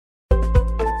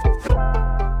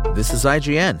This is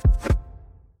IGN.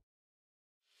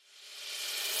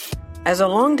 As a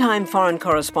longtime foreign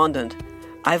correspondent,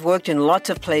 I've worked in lots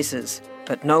of places,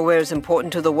 but nowhere as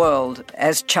important to the world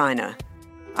as China.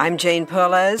 I'm Jane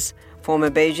Perlez, former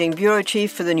Beijing bureau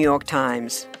chief for the New York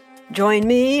Times. Join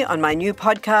me on my new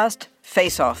podcast,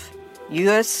 Face Off,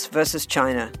 U.S. versus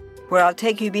China, where I'll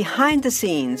take you behind the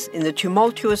scenes in the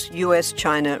tumultuous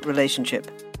U.S.-China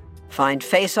relationship. Find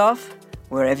Face Off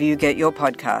wherever you get your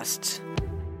podcasts.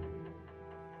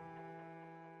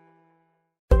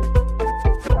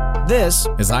 This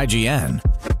is IGN.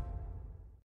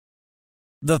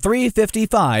 The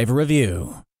 355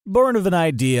 Review. Born of an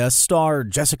idea star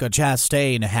Jessica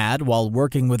Chastain had while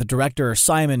working with director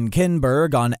Simon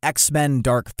Kinberg on X-Men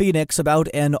Dark Phoenix about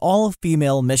an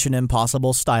all-female Mission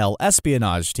Impossible-style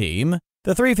espionage team,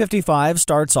 the 355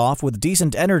 starts off with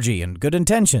decent energy and good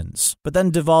intentions, but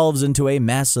then devolves into a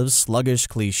mess of sluggish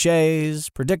cliches,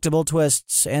 predictable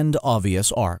twists, and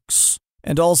obvious arcs.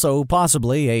 And also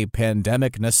possibly a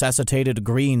pandemic-necessitated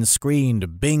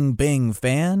green-screened Bing Bing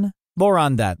fan? More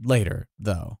on that later,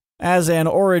 though. As an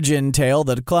origin tale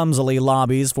that clumsily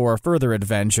lobbies for further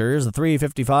adventures, the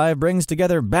 355 brings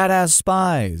together badass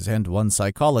spies and one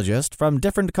psychologist from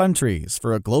different countries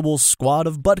for a global squad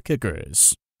of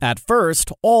butt-kickers. At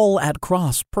first, all at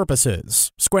cross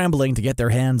purposes, scrambling to get their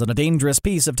hands on a dangerous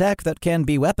piece of tech that can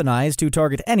be weaponized to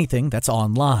target anything that's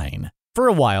online. For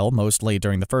a while, mostly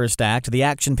during the first act, the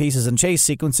action pieces and chase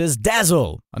sequences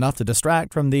dazzle, enough to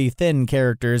distract from the thin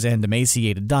characters and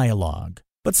emaciated dialogue.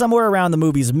 But somewhere around the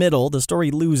movie's middle, the story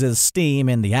loses steam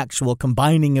and the actual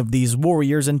combining of these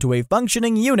warriors into a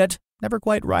functioning unit never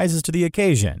quite rises to the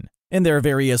occasion. In their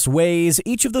various ways,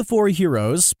 each of the four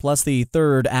heroes, plus the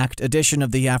third act addition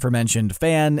of the aforementioned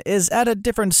fan, is at a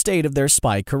different state of their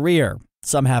spy career.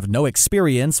 Some have no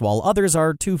experience, while others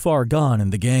are too far gone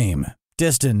in the game.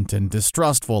 Distant and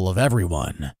distrustful of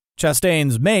everyone.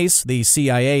 Chastain's Mace, the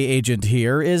CIA agent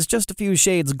here, is just a few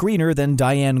shades greener than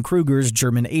Diane Kruger's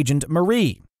German agent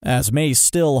Marie, as Mace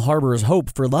still harbors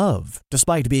hope for love,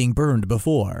 despite being burned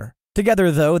before. Together,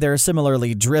 though, they're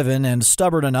similarly driven and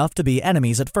stubborn enough to be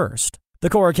enemies at first. The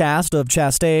core cast of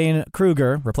Chastain,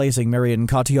 Kruger, replacing Marion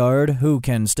Cotillard, who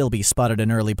can still be spotted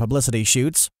in early publicity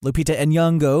shoots, Lupita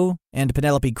Nyong'o, and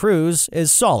Penelope Cruz,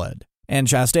 is solid. And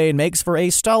Chastain makes for a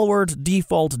stalwart,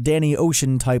 default Danny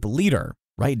Ocean-type leader,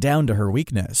 right down to her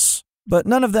weakness. But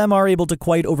none of them are able to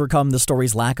quite overcome the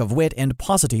story's lack of wit and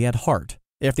paucity at heart.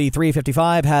 If the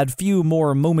 355 had few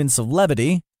more moments of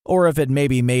levity, or if it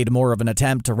maybe made more of an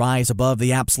attempt to rise above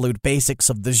the absolute basics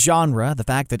of the genre, the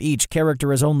fact that each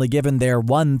character is only given their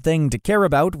one thing to care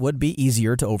about would be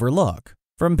easier to overlook.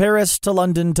 From Paris to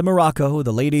London to Morocco,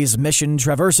 the lady's mission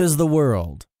traverses the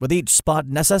world, with each spot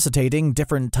necessitating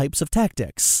different types of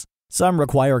tactics. Some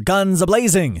require guns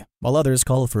a-blazing, while others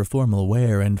call for formal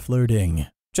wear and flirting.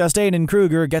 Chastain and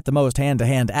Kruger get the most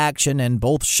hand-to-hand action and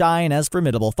both shine as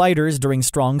formidable fighters during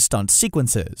strong stunt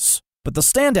sequences. But the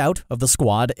standout of the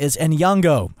squad is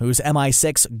Nyong'o, whose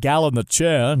MI6 gal in the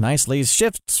chair nicely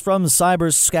shifts from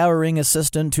cyber-scouring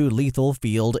assistant to lethal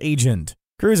field agent.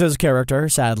 Cruz's character,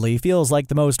 sadly, feels like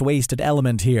the most wasted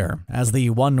element here, as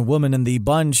the one woman in the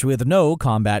bunch with no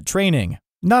combat training.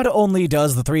 Not only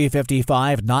does the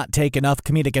 355 not take enough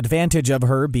comedic advantage of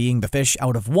her being the fish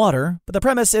out of water, but the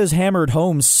premise is hammered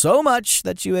home so much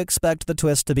that you expect the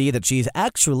twist to be that she's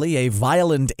actually a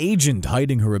violent agent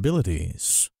hiding her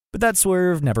abilities. But that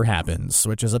swerve never happens,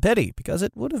 which is a pity, because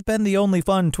it would have been the only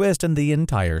fun twist in the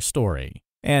entire story.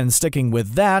 And sticking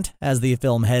with that, as the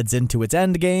film heads into its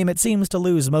endgame, it seems to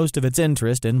lose most of its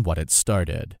interest in what it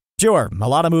started. Sure, a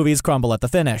lot of movies crumble at the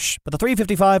finish, but the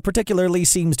 355 particularly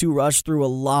seems to rush through a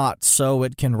lot so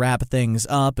it can wrap things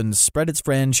up and spread its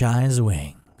franchise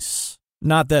wings.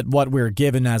 Not that what we're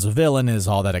given as a villain is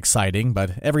all that exciting,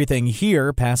 but everything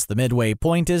here past the midway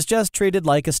point is just treated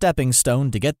like a stepping stone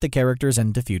to get the characters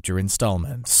into future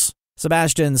installments.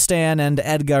 Sebastian Stan and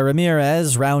Edgar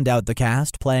Ramirez round out the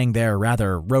cast, playing their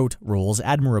rather rote roles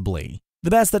admirably.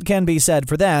 The best that can be said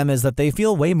for them is that they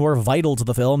feel way more vital to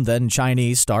the film than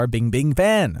Chinese star Bing Bing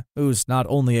Fan, who's not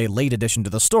only a late addition to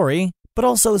the story, but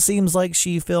also seems like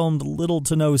she filmed little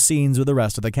to no scenes with the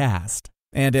rest of the cast.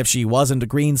 And if she wasn't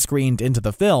green-screened into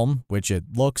the film, which it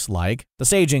looks like, the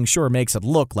staging sure makes it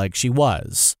look like she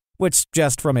was. Which,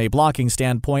 just from a blocking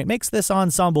standpoint, makes this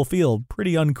ensemble feel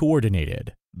pretty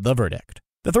uncoordinated. The verdict.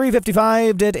 The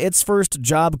 355 did its first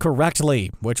job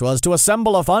correctly, which was to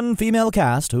assemble a fun female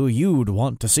cast who you'd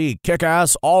want to see kick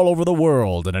ass all over the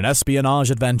world in an espionage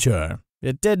adventure.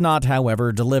 It did not,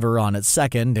 however, deliver on its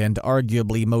second and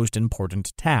arguably most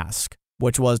important task.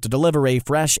 which was to deliver a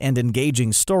fresh and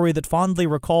engaging story that fondly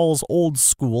recalls old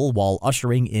school while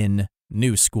ushering in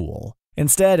new school.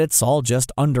 Instead, it's all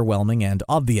just underwhelming and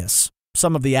obvious.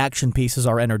 Some of the action pieces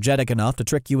are energetic enough to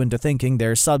trick you into thinking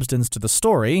there's substance to the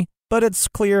story, but it's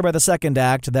clear by the second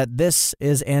act that this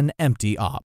is an empty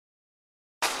op.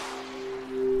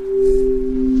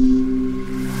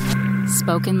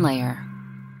 Spoken Layer.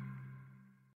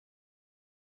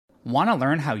 Want to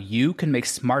learn how you can make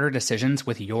smarter decisions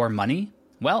with your money?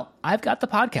 Well, I've got the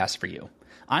podcast for you.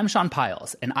 I'm Sean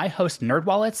Piles, and I host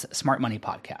NerdWallet's Smart Money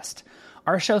Podcast.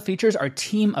 Our show features our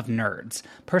team of nerds,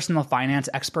 personal finance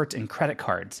experts in credit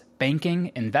cards,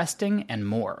 banking, investing, and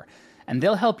more. And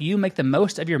they'll help you make the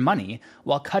most of your money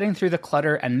while cutting through the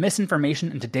clutter and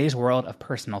misinformation in today's world of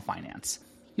personal finance.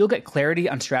 You'll get clarity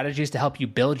on strategies to help you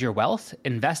build your wealth,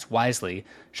 invest wisely,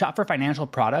 shop for financial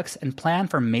products, and plan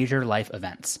for major life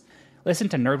events. Listen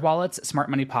to NerdWallet's Smart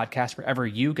Money Podcast wherever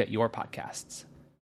you get your podcasts.